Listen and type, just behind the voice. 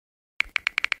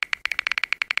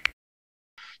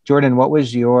Jordan, what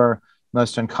was your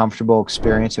most uncomfortable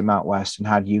experience at Mount West, and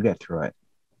how do you get through it?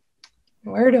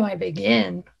 Where do I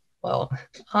begin? Well,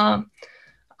 um,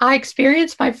 I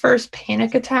experienced my first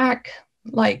panic attack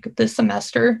like this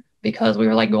semester because we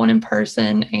were like going in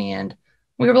person and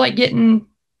we were like getting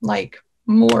like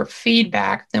more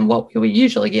feedback than what we would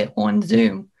usually get on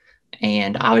Zoom.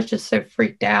 And I was just so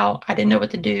freaked out. I didn't know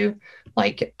what to do.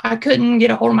 Like I couldn't get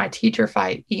a hold of my teacher if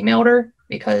I emailed her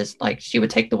because like she would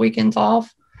take the weekends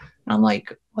off. And I'm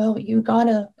like, well, you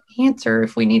gotta answer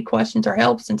if we need questions or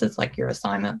help since it's like your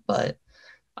assignment. But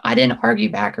I didn't argue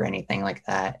back or anything like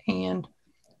that. And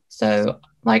so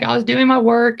like I was doing my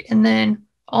work and then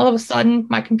all of a sudden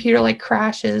my computer like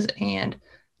crashes and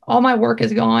all my work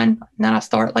is gone. And then I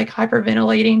start like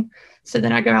hyperventilating. So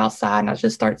then I go outside and I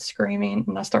just start screaming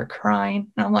and I start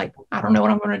crying. And I'm like, I don't know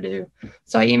what I'm going to do.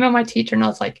 So I emailed my teacher and I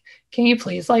was like, can you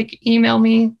please like email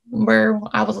me where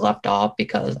I was left off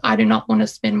because I do not want to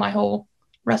spend my whole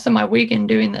rest of my weekend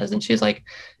doing this. And she's like,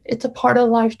 it's a part of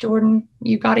life, Jordan.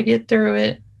 You got to get through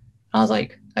it. I was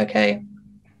like, okay.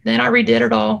 Then I redid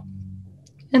it all.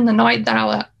 In the night that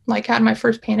I like had my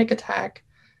first panic attack,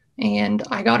 and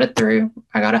I got it through.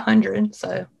 I got 100,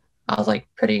 so I was like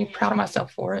pretty proud of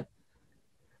myself for it.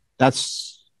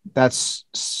 That's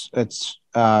it's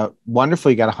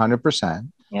wonderful. You got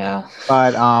 100%. Yeah,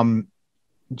 But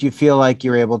do you feel like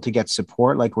you're able to get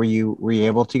support? Like, were you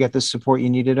able to get the support you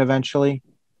needed eventually?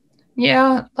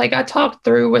 yeah. Like I talked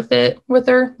through with it with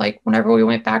her. Like whenever we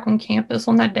went back on campus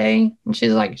on that day, and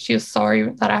she's like, she was sorry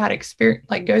that I had experience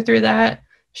like go through that.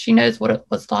 She knows what it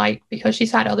was like because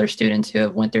she's had other students who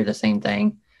have went through the same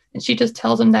thing, and she just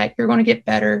tells them that you're going to get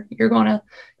better. You're going to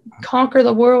conquer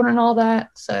the world and all that.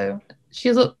 So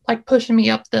she's like pushing me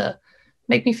up to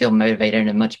make me feel motivated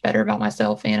and much better about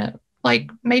myself. And it like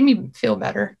made me feel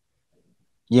better.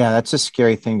 Yeah, that's a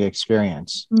scary thing to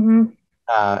experience. Hmm.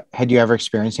 Had you ever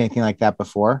experienced anything like that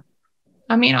before?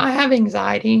 I mean, I have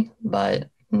anxiety, but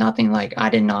nothing like I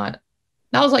did not.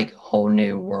 That was like a whole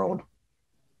new world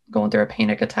going through a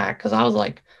panic attack because I was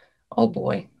like, oh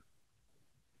boy.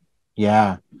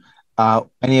 Yeah.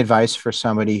 Any advice for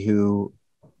somebody who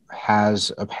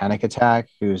has a panic attack,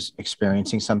 who's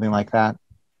experiencing something like that?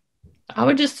 I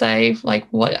would just say like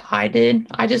what I did.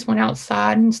 I just went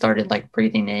outside and started like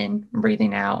breathing in,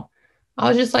 breathing out. I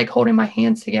was just like holding my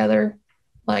hands together.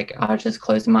 Like I was just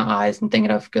closing my eyes and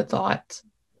thinking of good thoughts.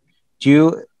 Do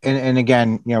you, and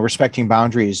again, respecting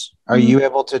boundaries, are Mhm. you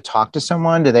able to talk to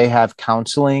someone? Do they have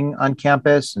counseling on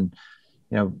campus and,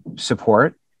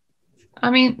 support? I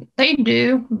mean, they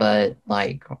do, but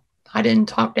like I didn't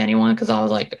talk to anyone because I was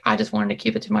like, I just wanted to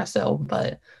keep it to myself.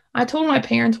 But I told my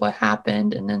parents what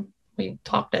happened and then we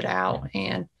talked it out.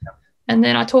 And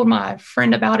then I told my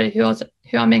friend about it who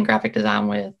I'm in graphic design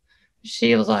with.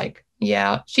 She was like,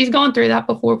 yeah, she's gone through that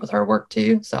before with her work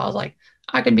too. So I was like,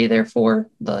 I could be there for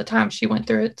the time she went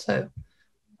through it. So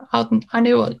I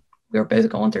knew what we were both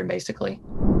going through basically.